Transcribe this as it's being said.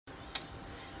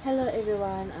Hello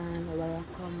everyone and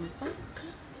welcome back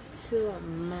to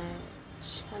my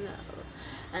channel,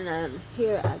 and I'm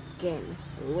here again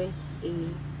with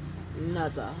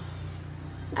another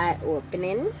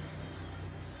eye-opening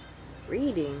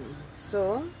reading.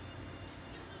 So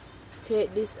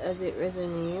take this as it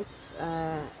resonates.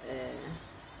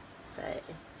 Sorry.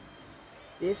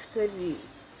 This could be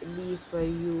for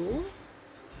you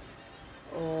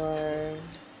or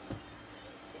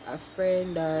a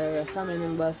friend or a family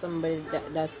member, somebody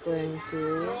that's going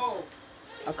through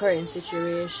a current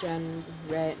situation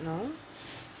right now.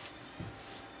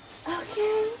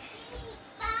 Okay,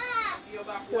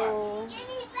 so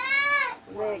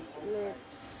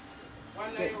let's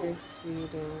get this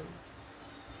reading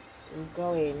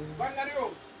going.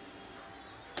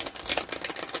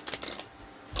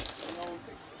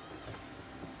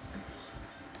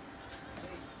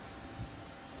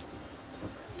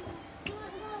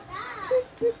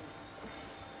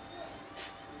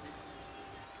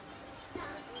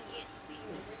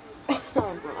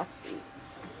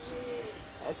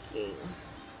 Okay.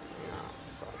 Now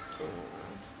so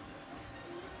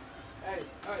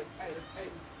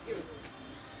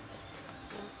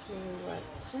okay, what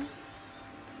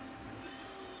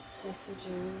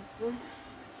messages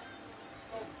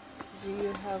do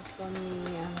you have for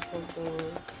me and for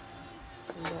those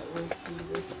that will see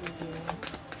this video?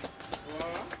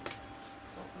 What messages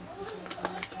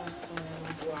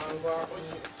do you have for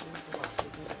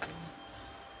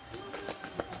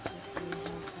me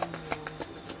and for those that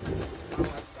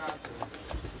will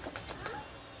see this video?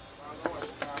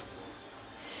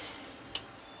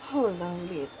 Hold on,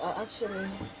 wait. I actually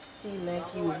feel like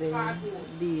using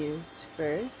these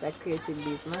first. I created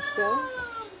these myself.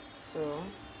 So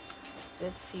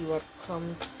let's see what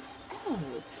comes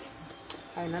out.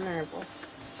 Kind of nervous.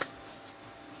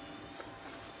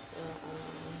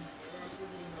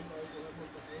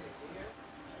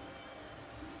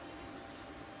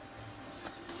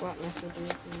 So, what messages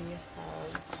do you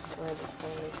have for the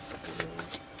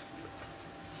collective?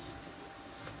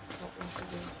 What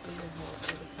messages do you have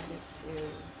for the collective?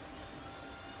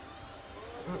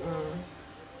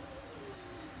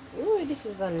 Ooh, this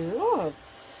is a lot.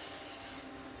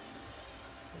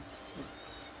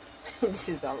 This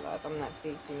is a lot. I'm not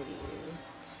taking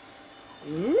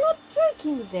these. Not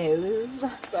taking those.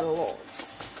 That's a lot.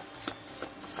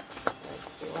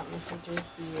 Okay, what messages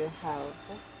do you have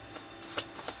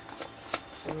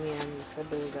for me and for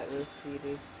those that will see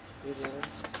this video?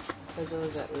 For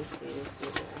those that will see this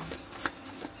video.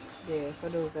 Yeah, for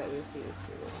those that will see this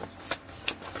video.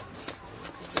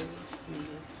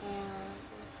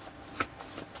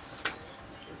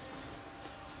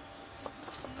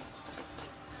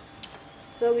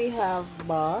 So we have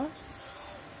boss.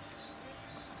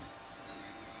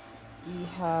 We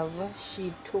have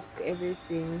she took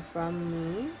everything from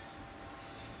me.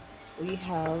 We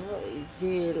have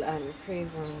jail and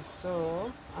prison.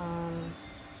 So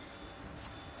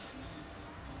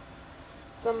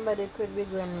somebody could be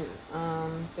going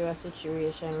through a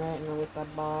situation right now with a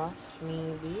boss,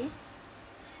 maybe,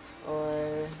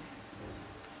 or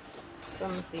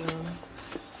something.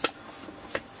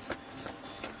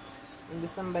 Maybe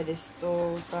somebody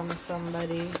stole from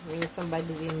somebody. Maybe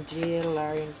somebody's in jail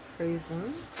or in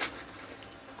prison.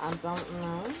 I don't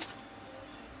know.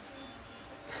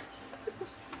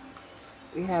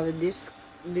 We have this.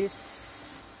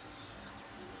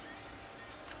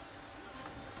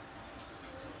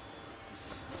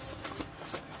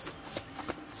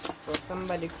 So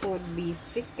somebody could be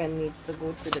sick and needs to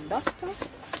go to the doctor.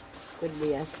 Could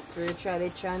be a spiritually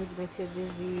transmitted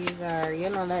disease, or you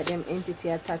know, like them entity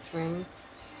attachment,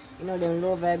 you know, them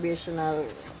low vibrational,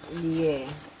 yeah.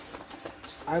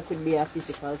 Or it could be a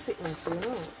physical sickness, you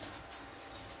know.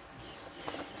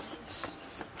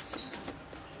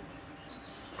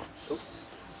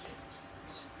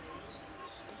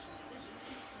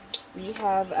 We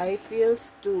have I feel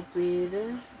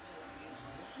stupid.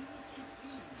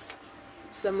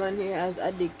 Someone here has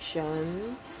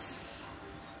addictions.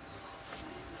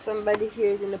 Somebody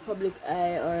here is in the public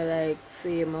eye or like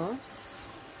famous.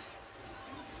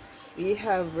 We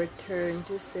have return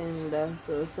to sender.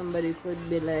 So somebody could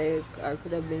be like, or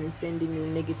could have been sending you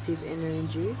negative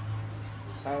energy,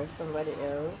 or somebody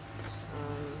else.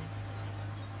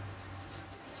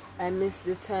 I miss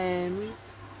the time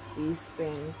we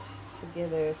spent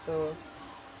together. So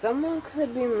someone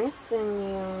could be missing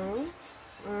you.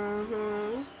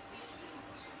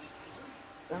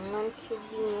 Someone could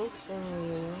be missing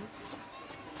you.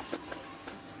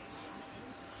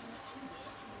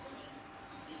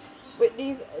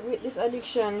 With this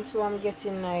addiction, so I'm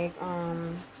getting like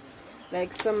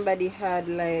like somebody had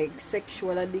like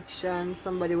sexual addiction,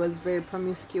 somebody was very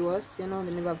promiscuous, you know,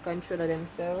 they never have control of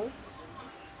themselves,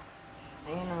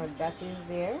 and you know that is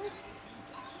there.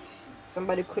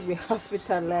 Somebody could be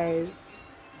hospitalized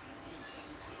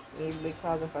maybe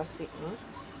because of a sickness.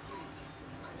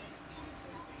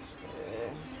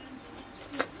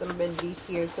 Somebody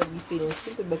here could be feeling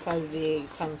stupid because they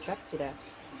contracted a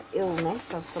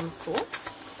illness of some sort.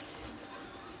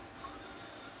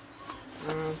 I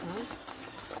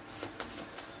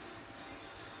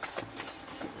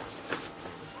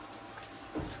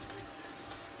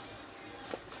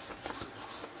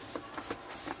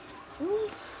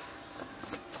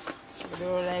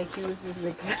don't like use this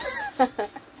because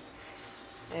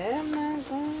oh my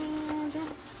god.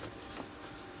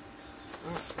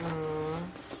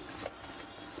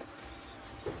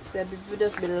 So people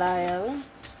just be loyal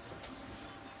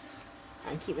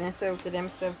and keep themselves to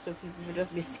themselves, so people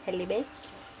just be celibate.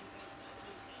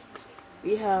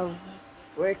 We have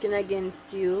working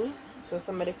against you, so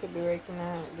somebody could be working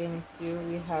against you.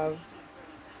 We have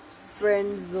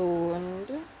friend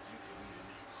zoned,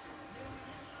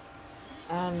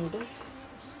 and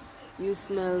you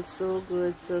smell so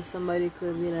good, so somebody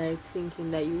could be like thinking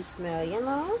that you smell, you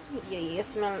know, yeah, you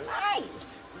smell nice,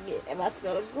 you ever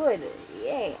smell good,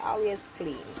 yeah, always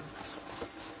clean,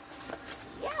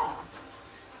 yeah.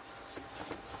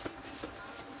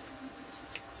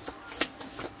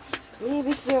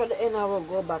 Maybe through the end I will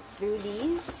go back through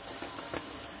these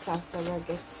after I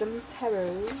get some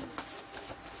tarot.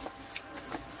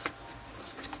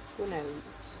 Who knows?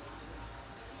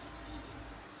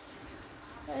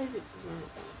 What is it?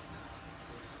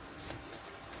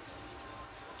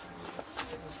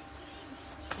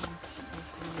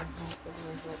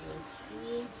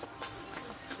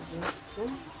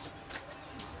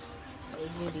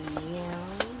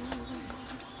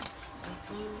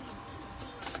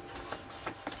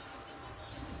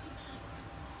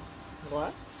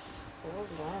 What? Hold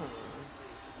on.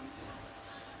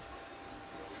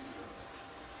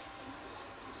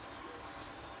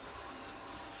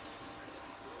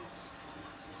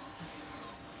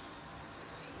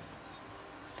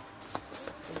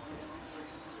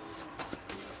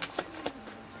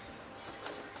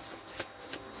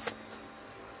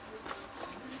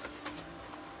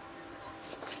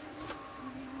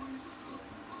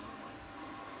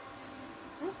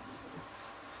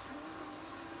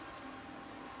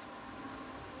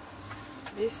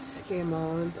 This came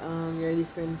out, you're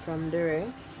different from the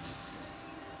rest.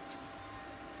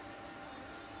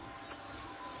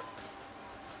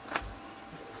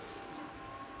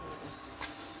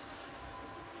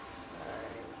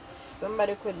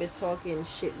 Somebody could be talking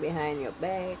shit behind your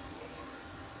back.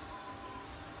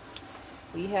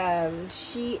 We have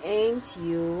she ain't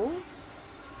you.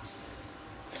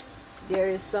 There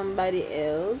is somebody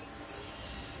else.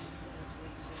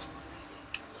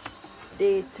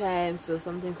 Daytime, so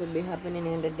something could be happening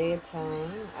in the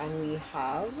daytime. And we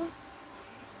have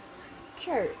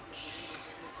church.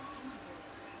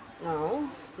 Now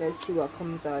let's see what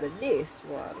comes out of this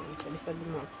one. So this is a bit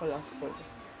more colorful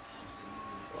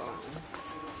one.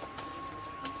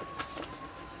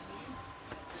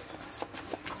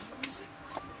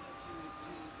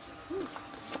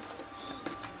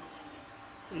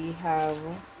 We have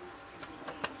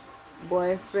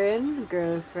boyfriend,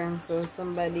 girlfriend, so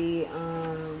somebody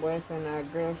boyfriend or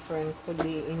girlfriend could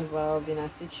be involved in a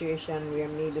situation where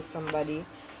maybe somebody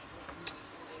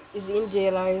is in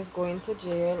jail or is going to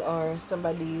jail, or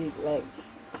somebody like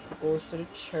goes to the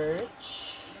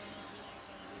church.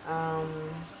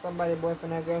 Somebody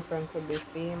boyfriend or girlfriend could be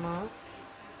famous.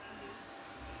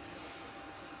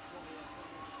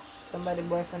 Somebody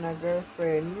boyfriend or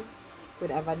girlfriend could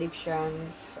have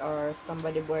addictions, or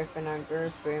somebody boyfriend or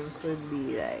girlfriend could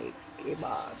be like a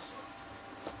boss,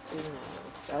 you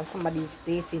know, or somebody's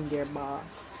dating their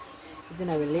boss, is in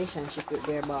a relationship with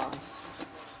their boss.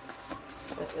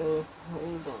 Hold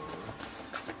on,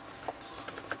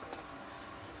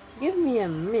 give me a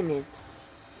minute.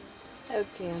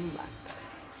 Okay, I'm back.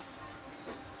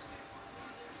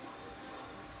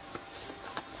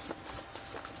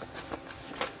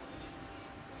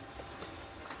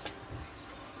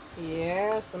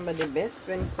 Yeah, somebody best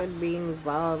friend could be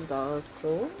involved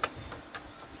also.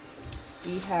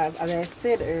 We have, as I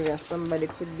said earlier, somebody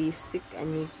could be sick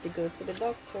and needs to go to the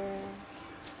doctor.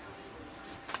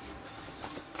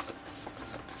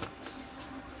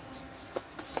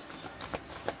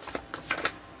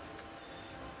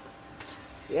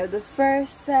 We have the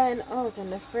first sign out,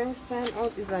 and the first sign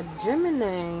out is a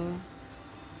Gemini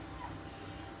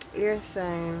air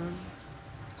sign.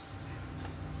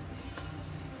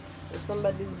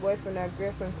 somebody's boyfriend or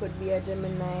girlfriend could be a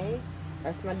Gemini,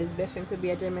 or somebody's best friend could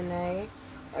be a Gemini,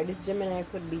 or this Gemini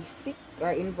could be sick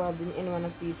or involved in any one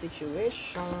of these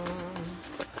situations.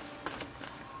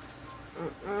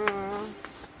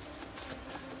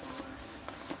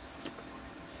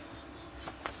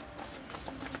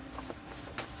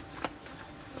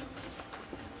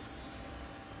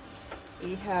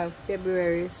 We have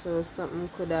February, so something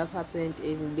could have happened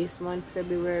in this month,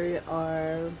 February,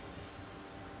 or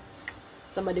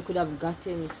somebody could have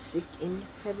gotten sick in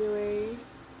February.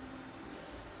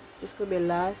 This could be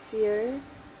last year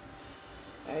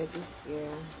or this year,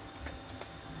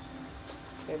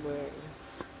 February.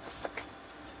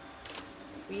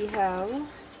 We have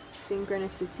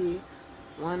synchronicity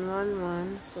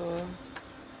 111, so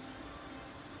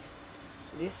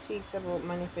this speaks about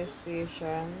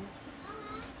manifestations.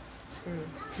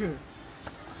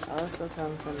 Also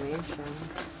confirmation.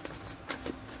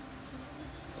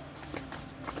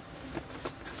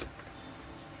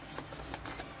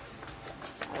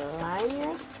 Align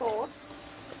your thoughts.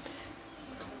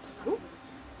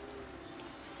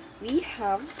 We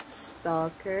have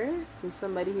stalker, so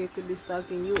somebody here could be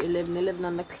stalking you. 11:11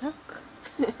 on the clock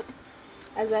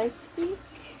as I speak.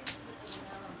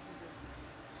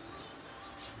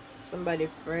 Somebody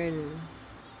friend.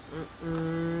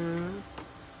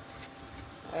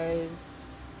 As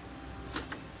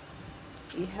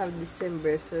we have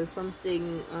December, so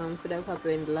something could have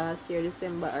happened last year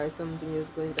December, or something is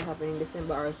going to happen in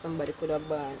December, or somebody could have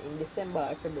born in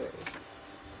December or February.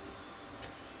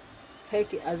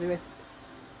 Take it as a rest.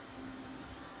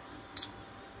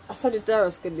 A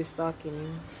Sagittarius could be stalking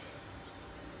you.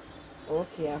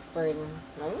 Okay, a friend.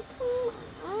 Okay.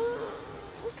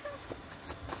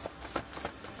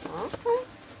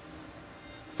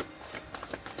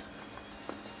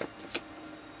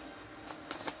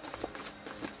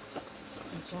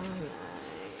 Gemini.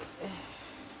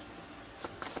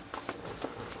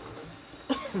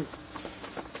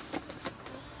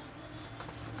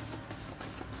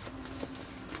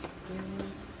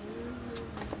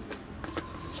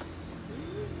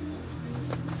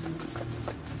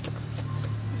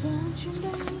 Don't you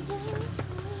know?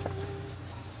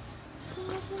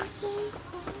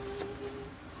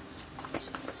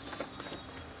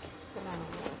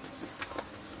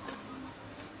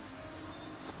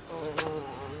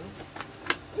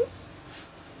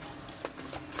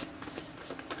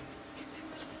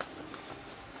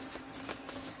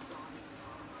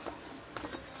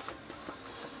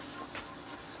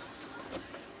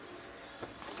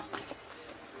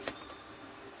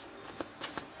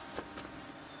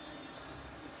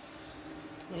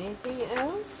 Anything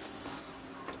else?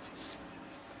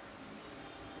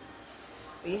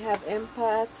 We have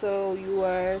empath, so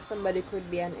somebody could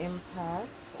be an empath,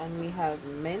 and we have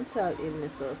mental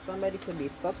illness, so somebody could be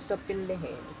fucked up in the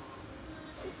head.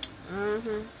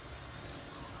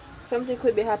 Something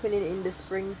could be happening in the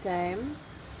springtime.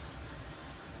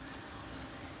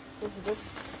 Is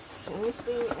this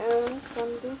anything else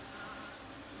on this?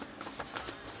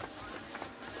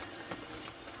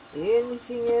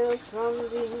 Anything else from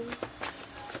this?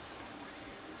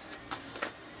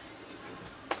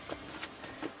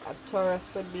 A Taurus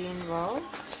could be involved.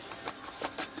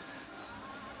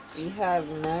 We have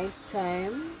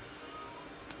nighttime.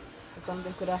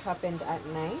 Something could have happened at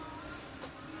night.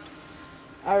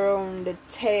 Around the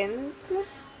 10th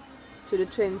to the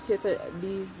 20th,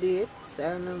 these dates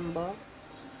I remember.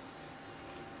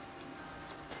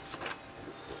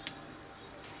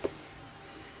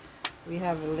 We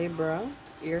have Libra,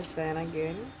 air sign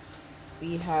again.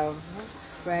 We have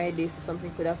Friday, so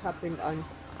something could have happened on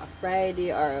a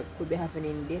Friday, or could be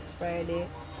happening this Friday.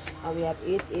 And we have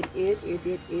 888.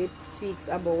 888 speaks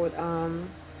about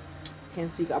can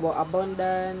speak about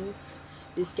abundance.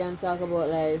 This can talk about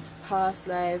life, past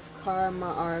life,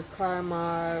 karma, or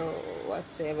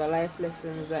whatsoever, life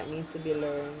lessons that need to be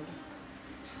learned.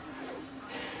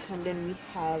 And then we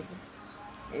have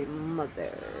a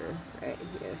mother right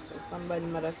here, so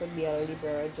somebody's mother could be a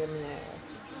Libra or Gemini.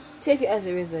 Take it as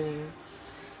it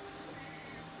resonates.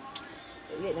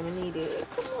 Get them, I need it.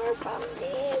 Come more from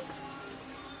this.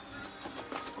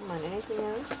 Come on, anything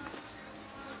else?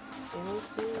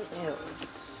 Anything else?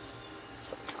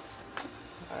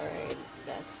 Alright,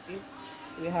 that's it.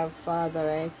 We have father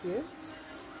right here.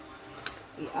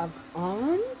 We have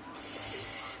aunt.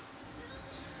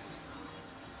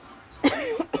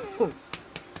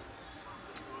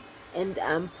 And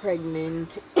I'm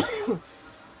pregnant.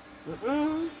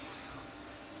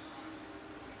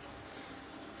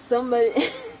 Somebody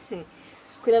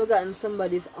could have gotten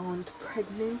somebody's aunt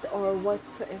pregnant or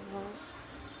whatsoever.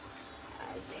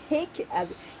 I take it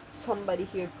as somebody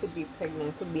here could be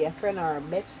pregnant, could be a friend or a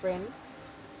best friend.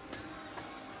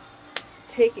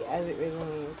 Take it as it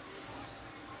resonates.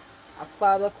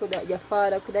 Your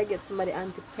father could I get somebody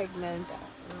anti-pregnant? I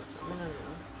don't know.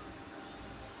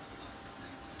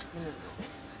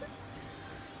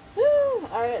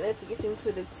 Alright, let's get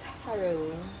into the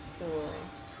tarot. So,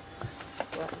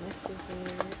 what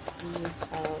messages do you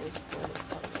have for the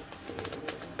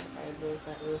collective? I those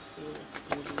that will see this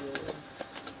video.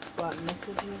 What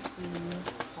messages do you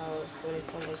have for the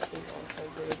collective? Also,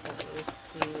 those that will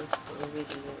see the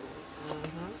video.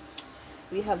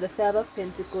 We have the Five of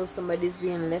Pentacles. Somebody's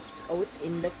being left out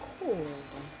in the cold,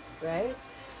 right?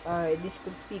 This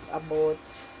could speak about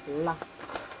luck.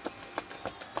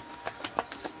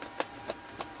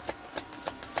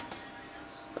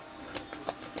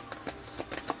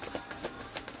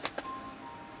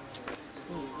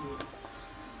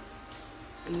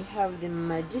 We have the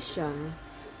Magician.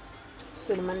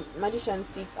 So the Magician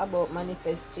speaks about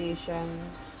manifestation.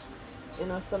 You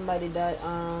know, somebody that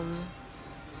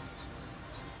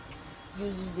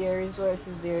uses their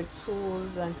resources, their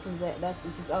tools and things like that.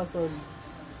 This is also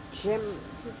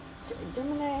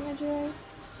Gemini energy, right?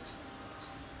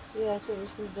 Yeah, I think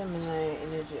this is Gemini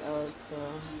energy also.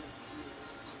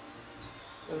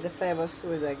 With the Five of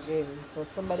Swords again. So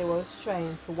somebody was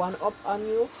trying to one up on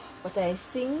you, but I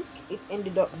think it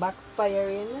ended up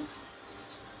backfiring.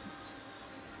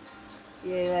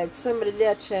 Yeah, like somebody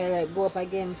there trying like go up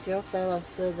against your Five of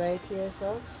Swords right here,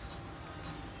 so.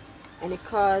 And it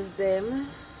caused them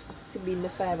to be in the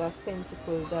Five of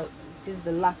Pentacles. That this is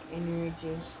the lack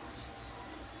energy.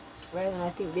 Right, and I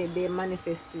think they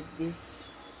manifested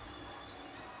this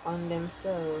on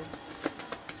themselves.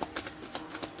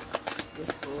 This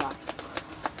lack.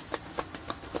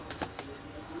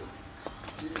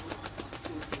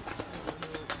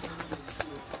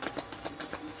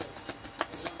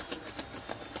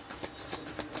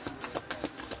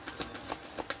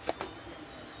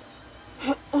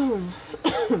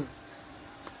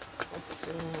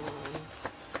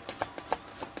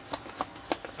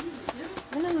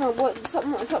 I don't know what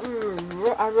something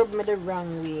I rubbed me the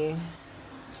wrong way.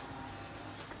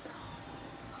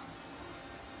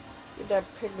 With that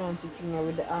pregnancy thing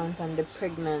with the aunt and the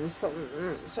pregnant,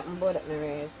 something bothered me,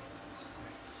 right?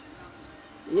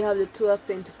 You have the Two of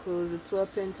Pentacles. The Two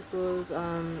of Pentacles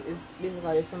is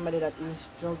basically somebody that is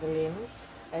struggling,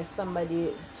 as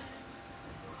somebody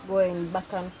going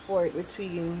back and forth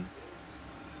between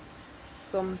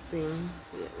something.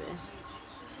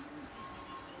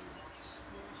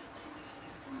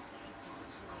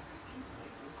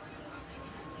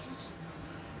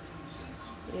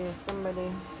 Yeah,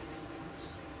 somebody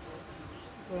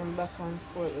going back and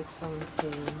forth with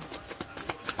something.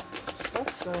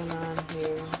 What's going on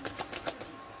here?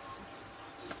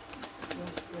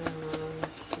 What's going on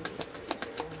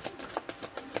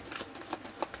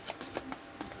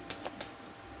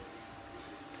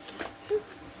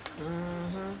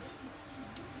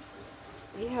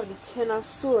here? We have the Ten of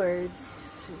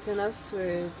Swords. Ten of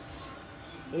Swords.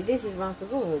 Yeah, this is not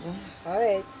good.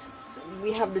 Alright.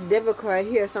 We have the Devil card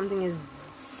here. Something is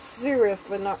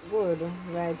seriously not good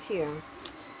right here.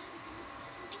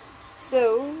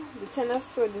 So the Ten of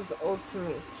Swords is the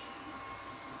ultimate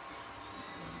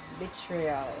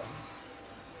betrayal.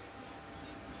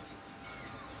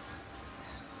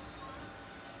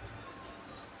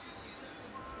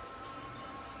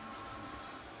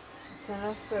 Ten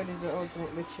of Swords is the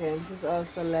ultimate betrayal. This is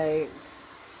also like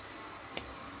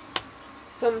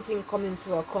something coming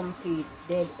to a complete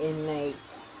dead end, like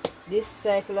this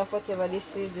cycle of whatever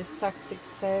this is, this toxic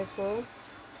cycle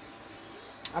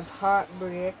of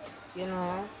heartbreak, you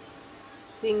know,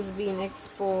 things being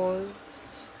exposed.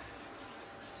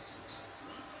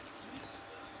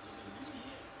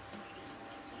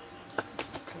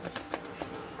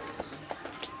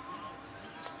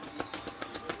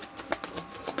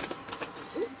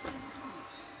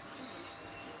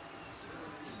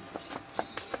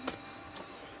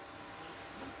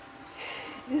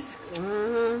 This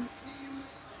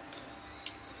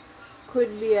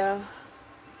could be a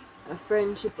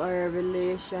friendship or a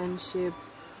relationship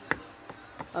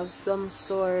of some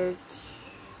sort.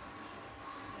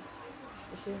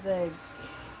 This is like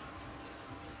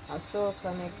a soul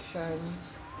connection,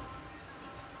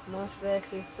 most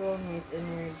likely soulmate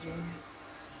energy.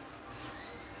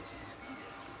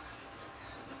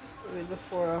 With the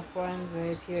Four of Wands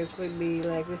right here, could be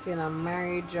like within a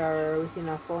marriage or within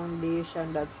a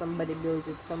foundation that somebody built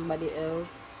with somebody else.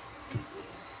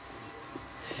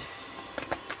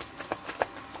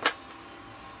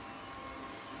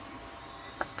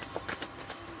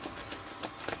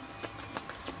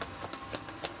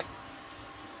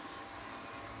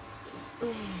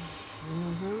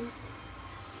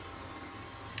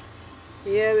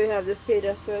 Here we have this Page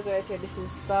of Swords right here. This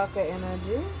is Stalker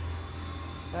energy.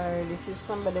 Or this is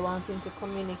somebody wanting to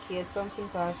communicate something,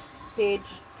 because Page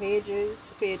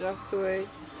of Swords.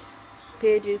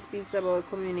 Pages speaks about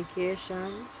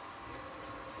communication.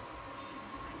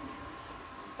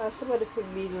 Somebody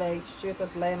could be like straight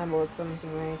up lying about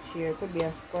something right here. Could be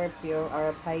a Scorpio or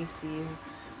a Pisces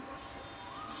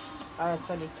or a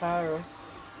Sagittarius.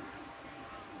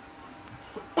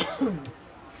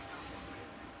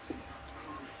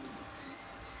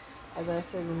 As I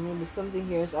said, maybe something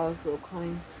here is also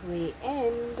coming to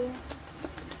end.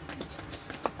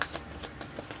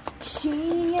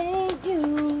 She ain't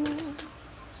you.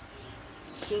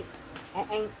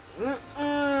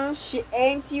 She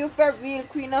ain't you for real.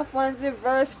 Queen of Wands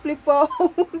reverse, flip out.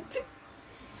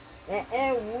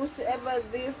 Whosoever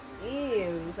this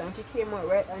is, and she came out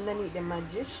right underneath the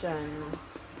Magician.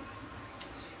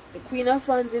 The Queen of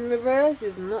Wands in reverse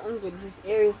is nothing good. This is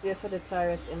Aries, the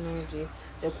Sagittarius energy.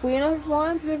 The Queen of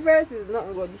Wands reverse is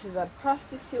nothing good. This is a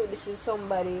prostitute. This is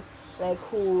somebody like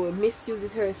who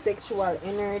misuses her sexual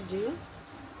energy.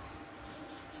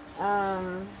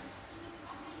 A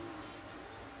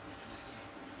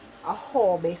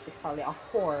whore, basically, a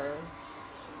whore,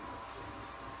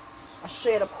 a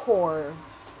straight up whore,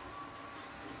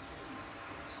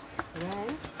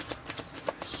 right?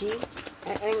 She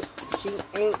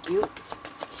ain't you.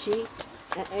 She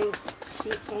ain't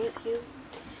you.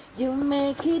 You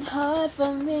make it hard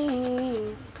for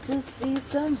me to see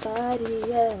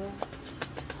somebody else.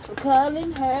 I'm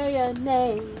calling her your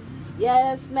name.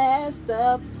 Yeah, that's messed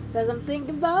up, 'cause I'm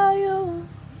thinking about you.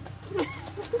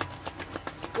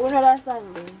 You know that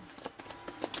song, babe?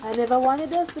 I never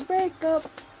wanted us to break up.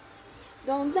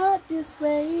 Don't not this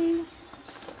way,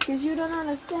 'cause you don't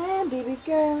understand, baby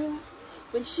girl.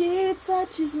 When she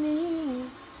touches me,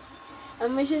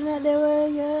 I'm wishing that they were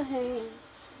your hands.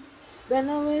 When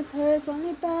I'm with her, it's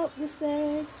only about the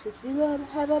sex. With you, I'd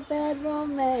have a bad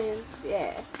romance,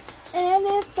 yeah. And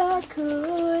if I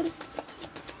could,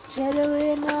 trade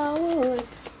away now, would.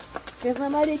 'Cause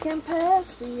nobody can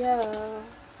pass you.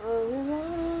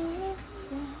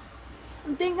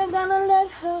 I think I'm gonna let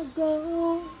her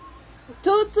go.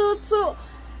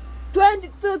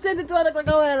 22 o'clock a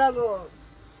while ago.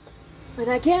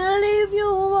 And I can't leave you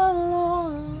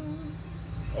alone.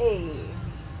 Hey,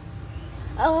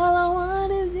 all I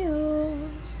want is you.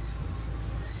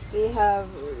 We have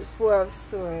Four of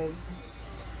Swords.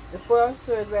 The Four of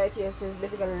Swords right here says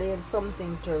basically laying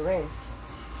something to rest.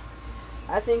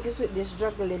 I think it's with this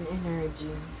juggling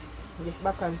energy, this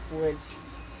back and forth.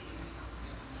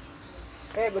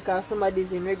 Right, because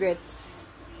somebody's in regrets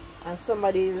and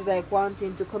somebody is like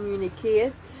wanting to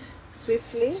communicate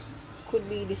swiftly. Could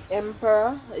be this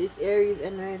Emperor, this Aries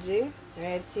energy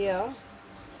right here.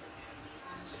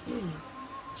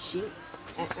 She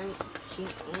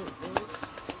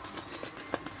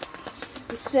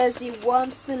He says he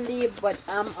wants to leave, but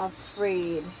I'm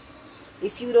afraid.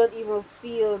 If you don't even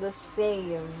feel the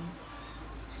same.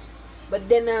 But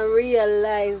then I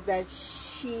realized that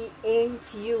she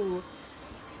ain't you.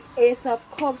 Ace of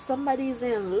Cups, somebody's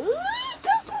in.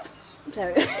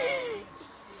 Sorry.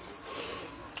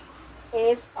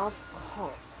 Ace of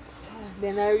Cups.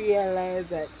 Then I realized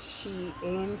that she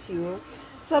ain't you.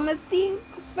 So I think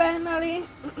finally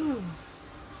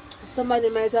somebody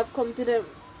might have come to them.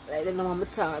 I don't know what I'm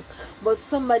talking, but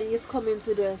somebody is coming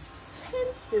to their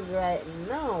senses right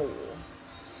now.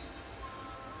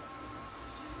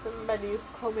 Somebody is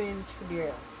coming to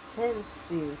their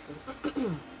senses.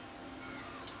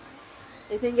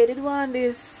 I think I did want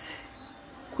this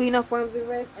Queen of Wands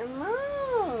reverse. No.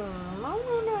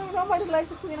 Nobody likes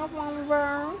the Queen of Wands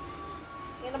reverse.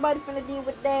 Ain't nobody finna deal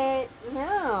with that.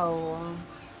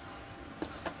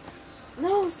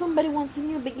 No, somebody wants a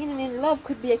new beginning in love.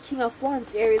 Could be a King of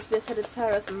Wands, Aries, the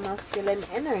Sagittarius, masculine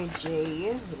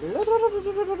energy.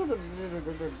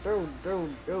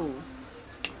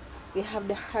 We have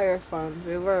the Hierophant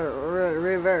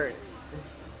reverse.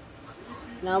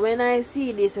 Now when I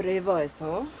see this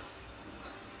reversal,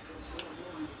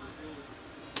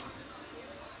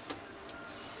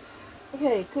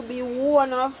 okay, it could be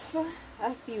one of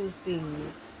a few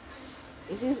things.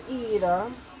 This is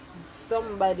either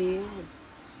somebody,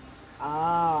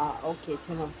 okay,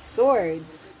 Ten of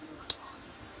Swords.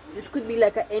 This could be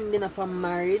like an ending of a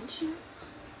marriage,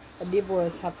 a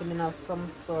divorce happening of some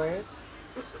sort.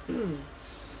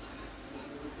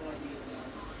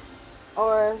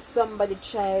 Or somebody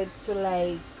tried to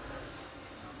like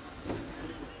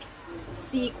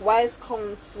seek wise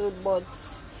counsel, but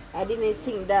I didn't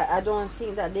think that, I don't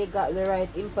think that they got the right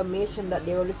information that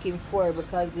they were looking for,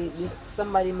 because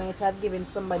somebody might have given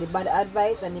somebody bad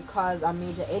advice and it caused a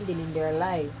major ending in their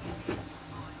life.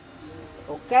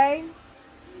 Okay?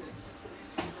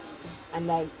 And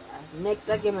like, next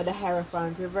I gave me the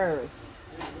Hierophant reverse.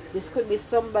 This could be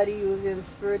somebody using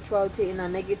spirituality in a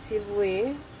negative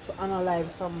way to unalive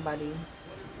somebody.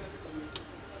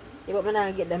 Yeah, but when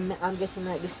I get them, I'm getting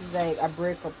like this is like a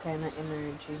breakup kind of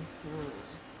energy.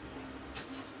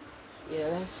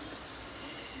 Yeah,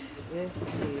 let's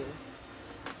see.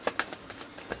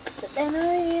 But then I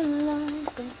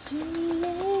realized that she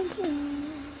ain't you.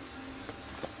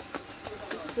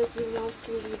 It says you won't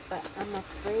sleep, but I'm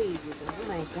afraid. Oh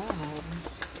my God.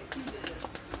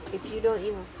 If you don't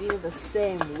even feel the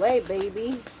same way,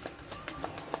 baby.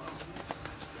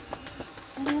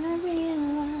 And then I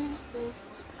realized that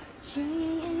she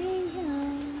ain't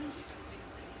you.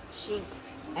 She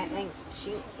ain't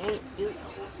you.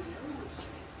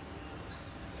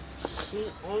 She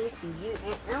ain't you.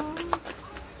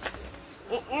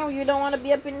 You don't want to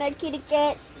be up in that kitty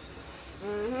cat.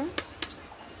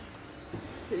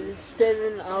 The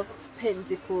Seven of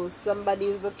Pentacles. Somebody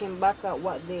is looking back at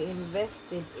what they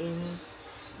invested in.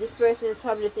 This person is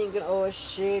probably thinking, oh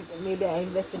shit, maybe I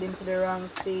invested into the wrong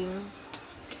thing.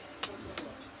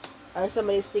 Or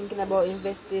somebody's thinking about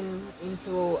investing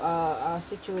into a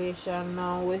situation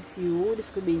now with you. This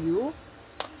could be you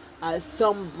or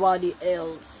somebody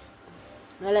else.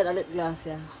 Now let a lip gloss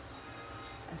here.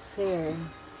 I swear.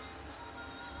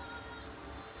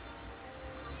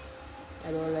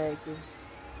 I don't like it.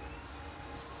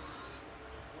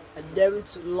 I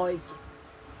don't like it.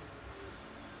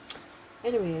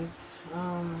 Anyways,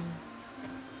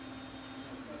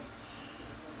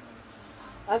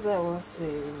 as I was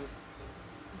saying,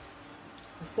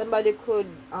 somebody could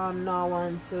now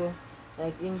want to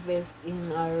like invest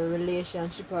in a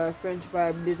relationship or a friendship or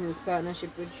a business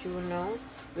partnership with you now,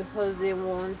 because they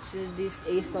want this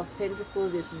Ace of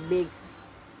Pentacles, this big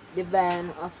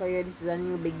divine offer here. This is a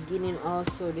new beginning.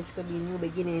 Also, this could be a new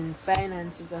beginning in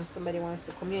finances, and somebody wants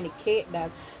to communicate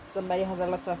that. Somebody has a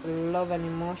lot of love and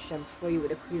emotions for you with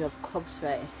the Queen of Cups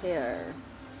right here.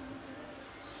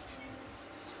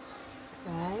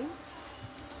 Right.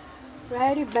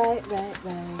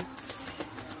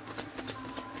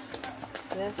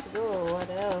 Let's go. What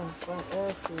else? What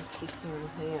else is kicking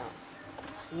here?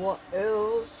 What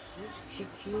else is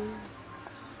kicking?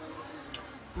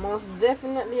 Most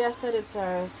definitely a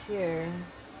Sagittarius here.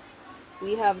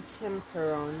 We have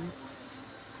Temperance.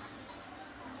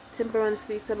 Temperance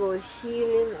speaks about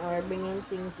healing or bringing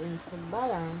things into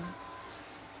balance.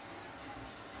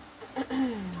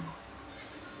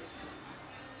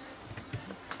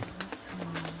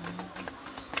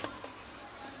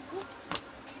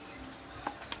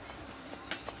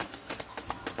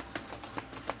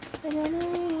 And then I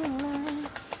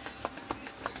realized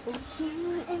that she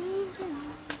ain't good.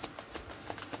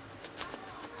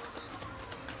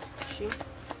 She ain't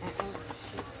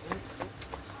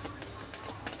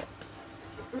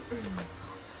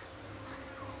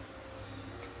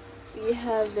We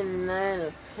have the Nine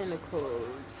of Pentacles.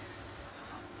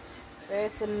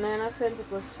 Right, so Nine of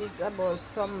Pentacles speaks about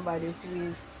somebody who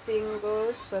is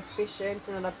single, sufficient,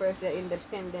 another person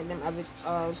independent, them have it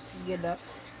all together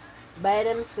by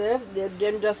themselves.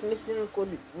 Them just missing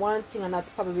one thing, and that's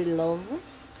probably love.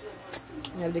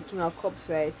 You have the King of Cups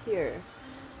right here.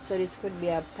 So this could be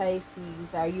a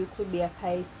Pisces, or you could be a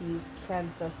Pisces,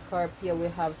 Cancer, Scorpio. We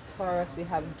have Taurus, we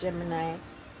have Gemini.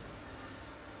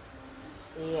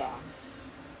 Yeah.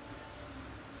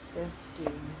 Let's see.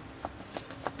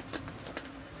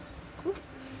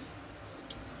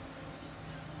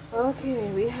 Okay,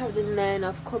 we have the Nine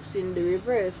of Cups in the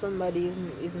reverse. Somebody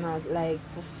is not like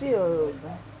fulfilled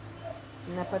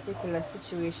in a particular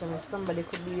situation. Somebody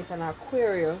could be with an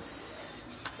Aquarius.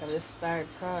 Got the Star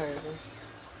card.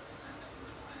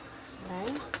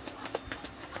 Right?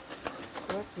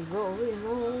 What's going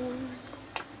on?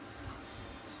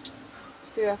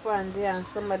 Fear of and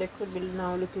somebody could be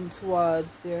now looking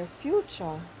towards their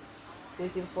future,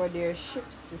 waiting for their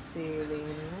ships to sail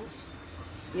in.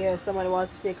 Yeah, somebody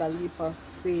wants to take a leap of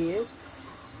faith.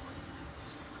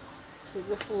 Take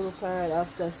the Fool card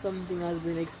after something has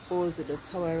been exposed with the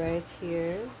Tower right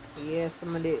here. Yeah,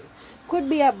 somebody could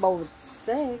be about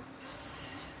sex.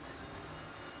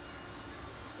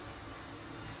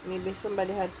 Maybe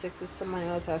somebody had sex with someone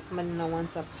else, or somebody now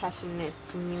wants a passionate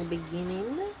new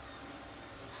beginning.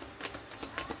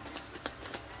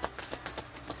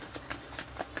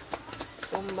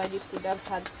 Somebody could have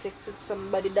had sex with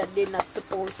somebody that they're not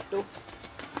supposed to.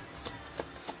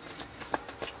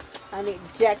 and it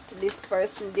jacked this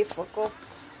person the fuck up.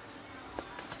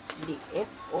 The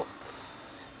F up.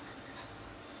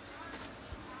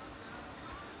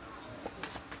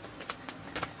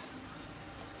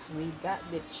 We got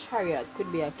the Chariot.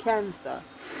 Could be a Cancer.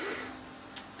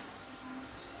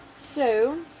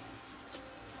 So,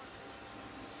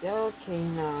 okay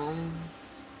now.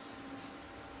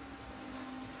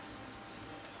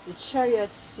 The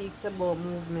Chariot speaks about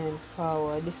movement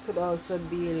forward. This could also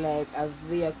be like a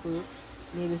vehicle.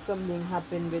 Maybe something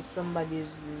happened with somebody's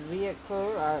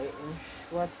vehicle or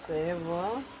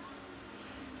whatsoever.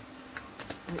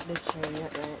 With the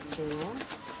Chariot right there.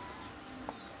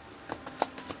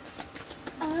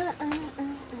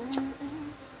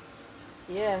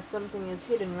 Yeah, something is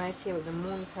hidden right here with the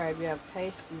Moon card. We have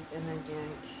Pisces energy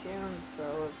and Cancer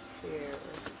out here.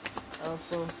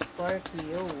 Also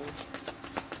Scorpio.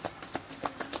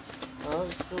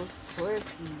 Also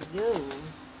Scorpio.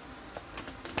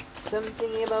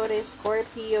 Something about a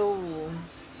Scorpio.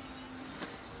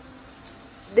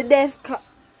 The Death card.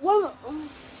 Well,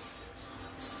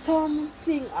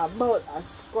 something about a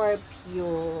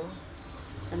Scorpio.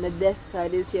 And the Death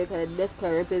card is here because the Death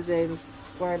card represents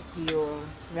Scorpio,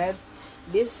 right?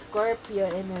 This Scorpio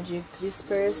energy, this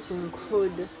person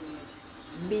could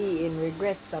be in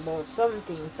regrets about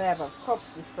something. Five of Cups,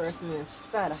 this person is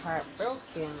sad,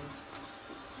 heartbroken.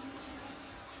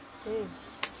 Hey.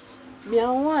 Me I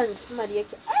want somebody.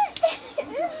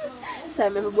 So I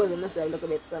remember both of myself look a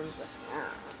bit something.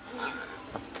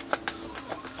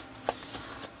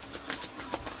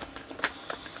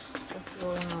 What's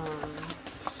going on?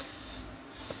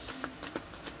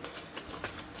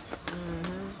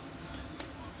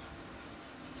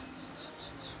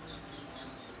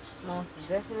 Most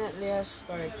definitely a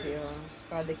Scorpio.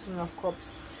 Because the King of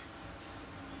Cups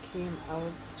came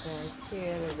out right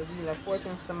here. The Wheel of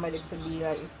Fortune. Somebody could be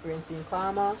like experiencing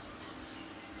karma.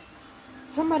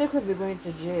 Somebody could be going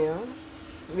to jail.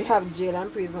 We have jail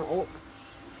and prison. Oh,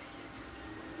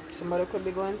 somebody could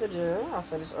be going to jail. I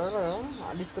said it earlier.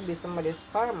 This could be somebody's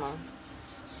karma.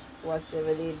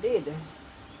 Whatever they did.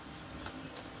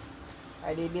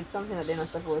 Or they did something that they're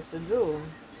not supposed to do.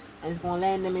 And it's gonna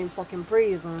land them in fucking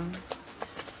prison.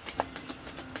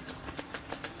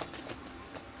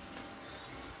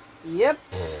 Yep.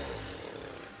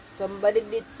 Somebody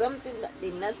did something that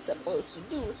they're not supposed to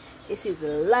do. This is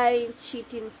lying,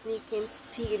 cheating, sneaking,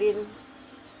 stealing.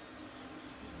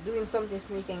 Doing something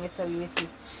sneaky and get away with it.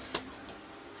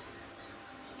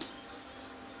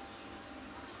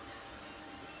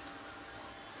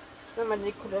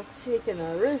 Somebody could have taken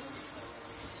a risk.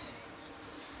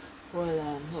 Hold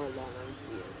on, I'm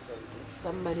seeing something.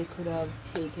 Somebody could have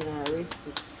taken a risk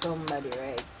with somebody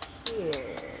right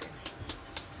here.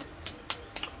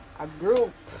 A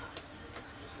group.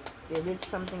 They did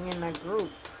something in a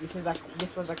group.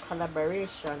 This was a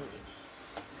collaboration.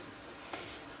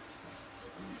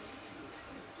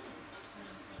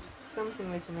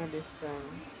 Something within a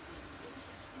distance.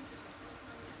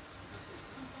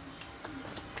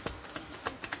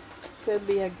 Could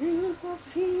be a group of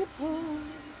people.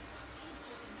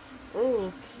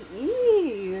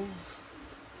 Okay.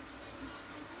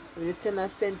 With the Ten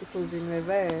of Pentacles in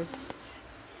reverse.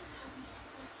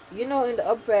 You know, in the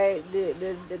upright,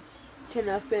 the Ten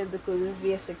of Pentacles is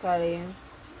basically,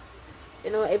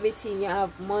 you know, everything you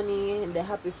have, money, the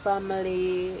happy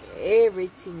family,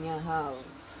 everything you have.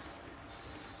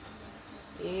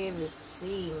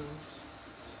 Everything.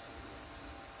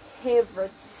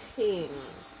 Everything.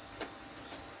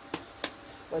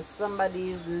 But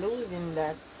somebody is losing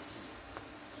that.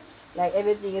 Like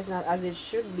everything is not as it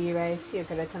should be right here,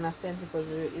 because the Ten of Pentacles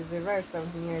is reversed,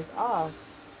 something here is off.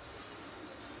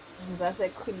 That's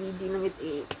like could be dealing with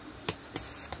a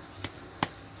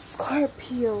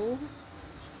Scorpio.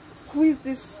 Who is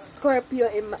this Scorpio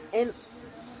and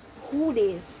who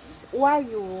this? Who are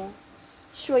you?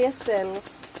 Show yourself.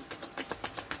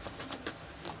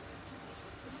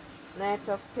 Knight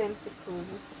of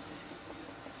Pentacles.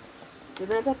 The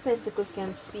Knight of Pentacles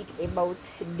can speak about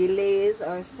delays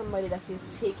or somebody that is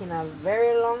taking a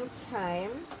very long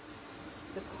time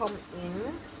to come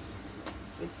in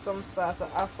with some sort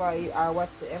of offer or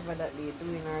whatsoever that they're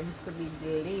doing, or this could be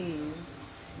delays.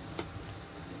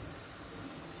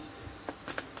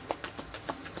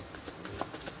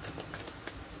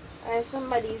 Or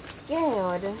somebody's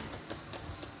scared.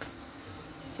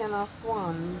 Ten of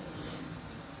Wands.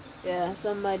 Yeah,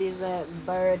 somebody's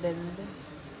burdened.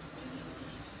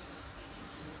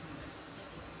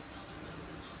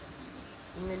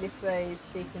 Maybe this why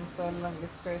it's taking so long,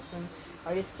 this person.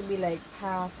 Or this could be like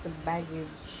past baggage.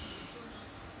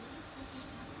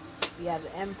 We have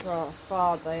the Emperor,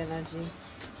 Father energy.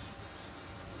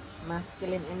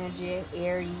 masculine energy,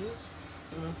 Aries,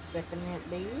 most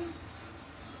definitely.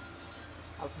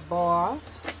 A boss.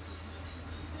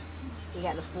 You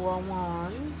got the 4 of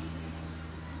Wands.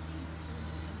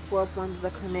 4 of Wands is a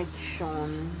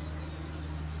connection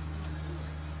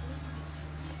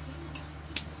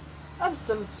of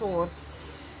some sort.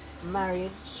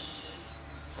 Marriage.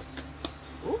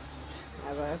 Ooh,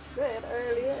 as I said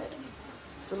earlier,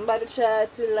 somebody try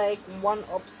to like one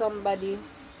up somebody.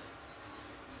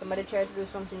 Somebody try to do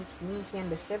something sneaky and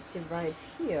deceptive right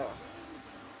here.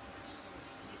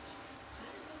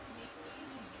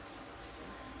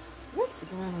 What's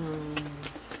going on?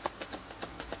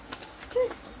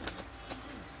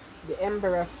 The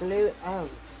Emperor flew out.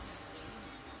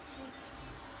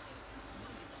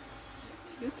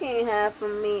 You can't hide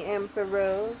from me,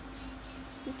 Emperor.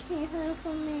 You can't hide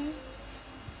from me.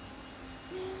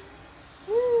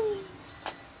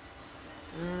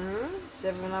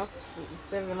 Seven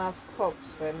of Cups.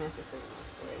 Wait a minute, 7 of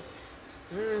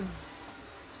Swords.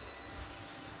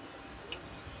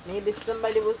 Maybe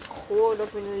somebody was caught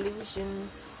up in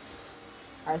illusions,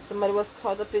 or somebody was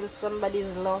caught up in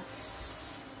somebody's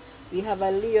loss. We have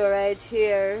a Leo right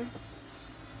here.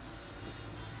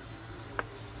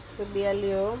 Could be a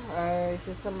Leo, or is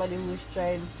it somebody who's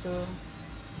trying to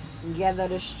gather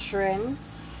the strength,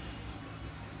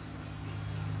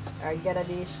 or gather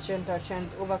the strength, or trying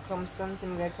to overcome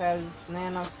something, because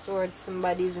 9 of Swords,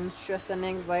 somebody's in stress and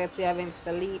anxiety, having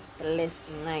sleepless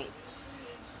nights.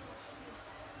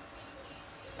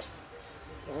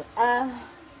 I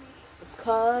was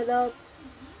caught up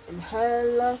in her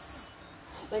loss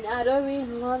when I don't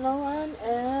really want no one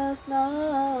else.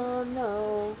 No,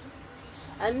 no.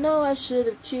 I know I should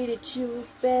have treated you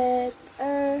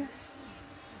better,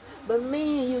 but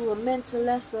me and you were meant to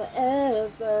last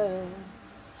forever.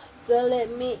 So let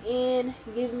me in,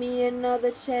 give me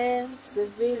another chance to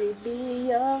really be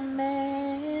your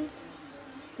man.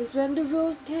 Cause when the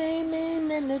truth came in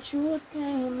and the truth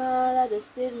came out, I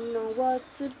just didn't know what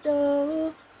to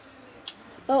do.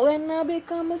 But when I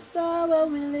become a star, well,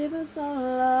 we live in so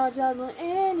large, I'll do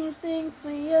anything for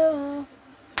you.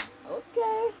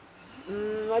 Okay.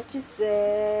 What you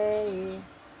say?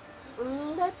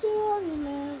 That you only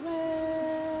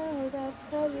never. That's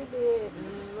how you did.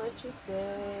 What you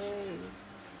say?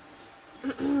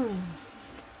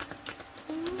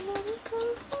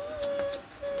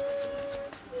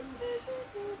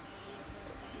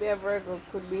 The Virgo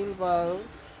could be involved,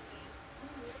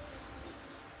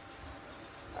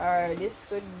 or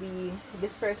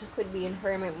this person could be in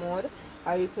hermit mode,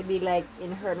 or you could be like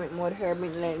in hermit mode.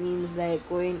 Hermit like means like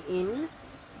going in,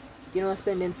 you know,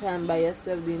 spending time by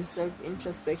yourself, doing self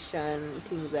introspection,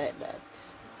 things like that.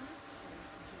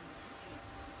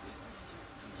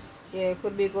 Yeah, it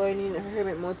could be going in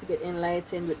hermit mode to get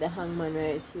enlightened with the Hangman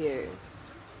right here.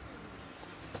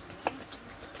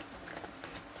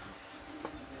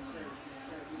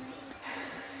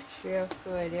 Three of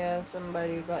Swords, yeah,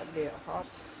 somebody got their heart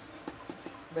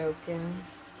broken.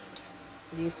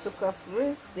 They took off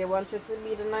risk. They wanted to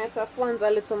be the Knight of Wands, a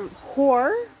little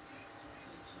whore.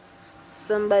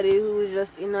 Somebody who's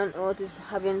just in and out is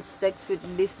having sex with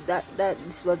this, that.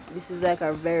 This is like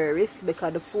a very risk,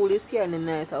 because the Fool is here and the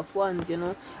Knight of Wands, you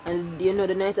know. And you know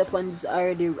the Knight of Wands is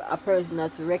already a person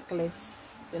that's reckless.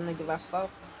 They don't give a fuck.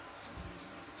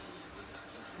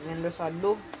 And then there's a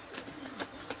do.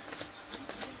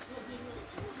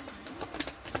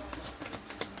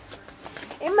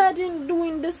 Imagine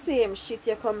doing the same shit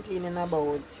you're complaining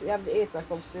about. You have the Ace of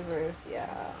Cups reverse,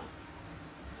 yeah.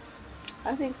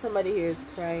 I think somebody here is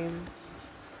crying.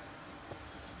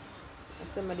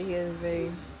 Somebody here is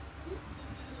very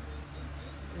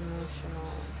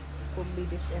emotional. Could be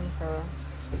this Emperor.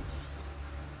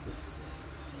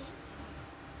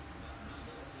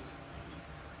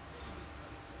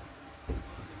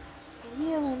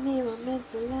 You and me were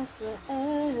meant to last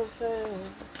forever.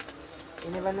 You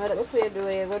never know that before you do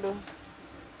what you gotta do.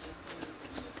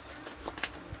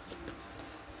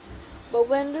 But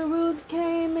when the roots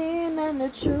came in and the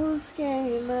truth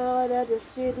came out, I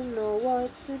just didn't know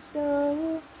what to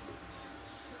do.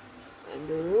 When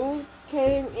the root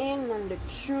came in and the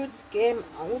truth came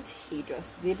out, he just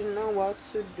didn't know what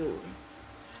to do.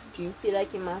 Do you feel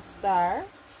like you're a star?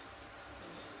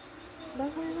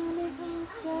 But when I become a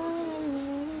star, I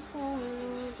really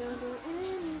I'll do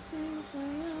anything for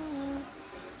you.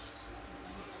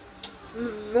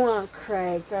 I want to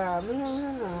cry, girl.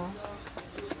 No.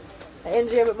 I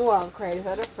enjoy it, but I want to cry. Is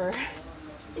that the first?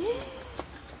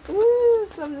 Ooh,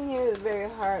 something here is very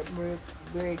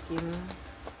heartbreaking.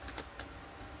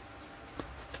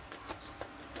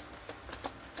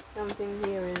 Something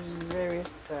here is very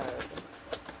sad.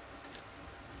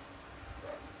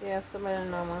 Yeah, some of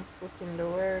them now wants to put in the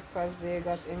work because they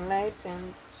got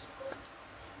enlightened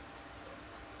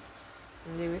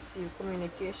and they receive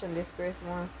communication. This person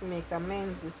wants to make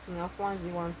amends. This King of Wands,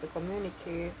 he wants to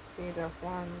communicate. Page of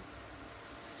Wands.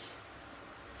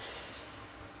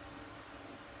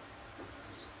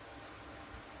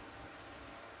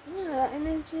 Yeah,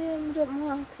 energy, I don't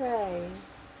want to cry.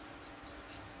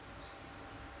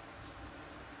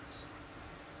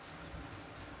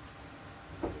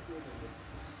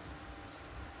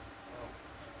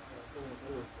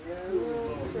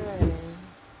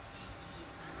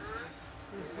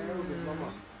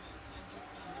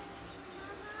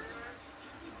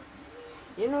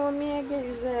 You know what me I get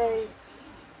is like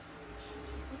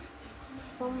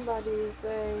somebody's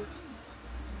like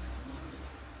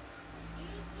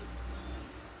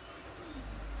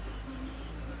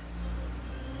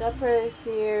that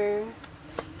person here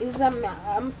is a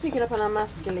I'm picking up on a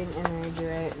masculine energy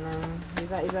right now.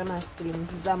 Is a masculine,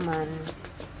 he's a man.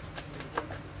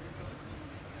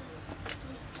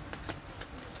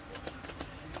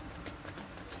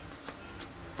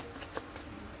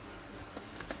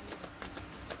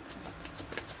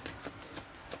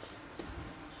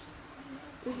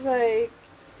 It's like,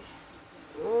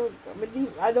 oh,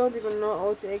 I don't even know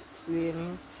how to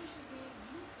explain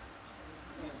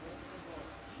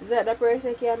it. That the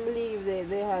person can't believe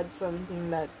they had something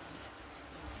that's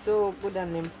so good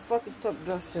and them fuck it up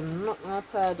just for nothing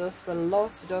at all, just for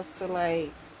loss, just for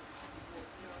like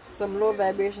some low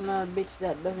vibrational bitch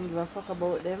that doesn't give a fuck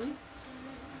about them.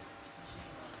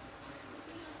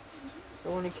 They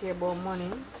only care about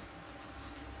money.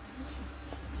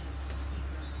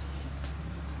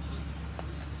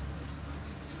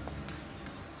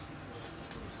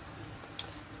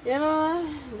 You know,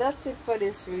 that's it for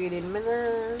this reading.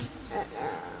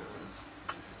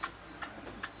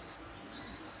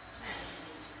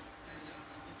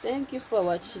 Thank you for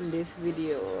watching this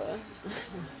video.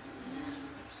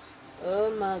 Oh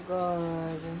my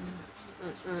god.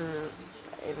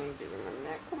 Energy,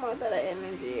 come out of the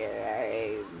energy, right?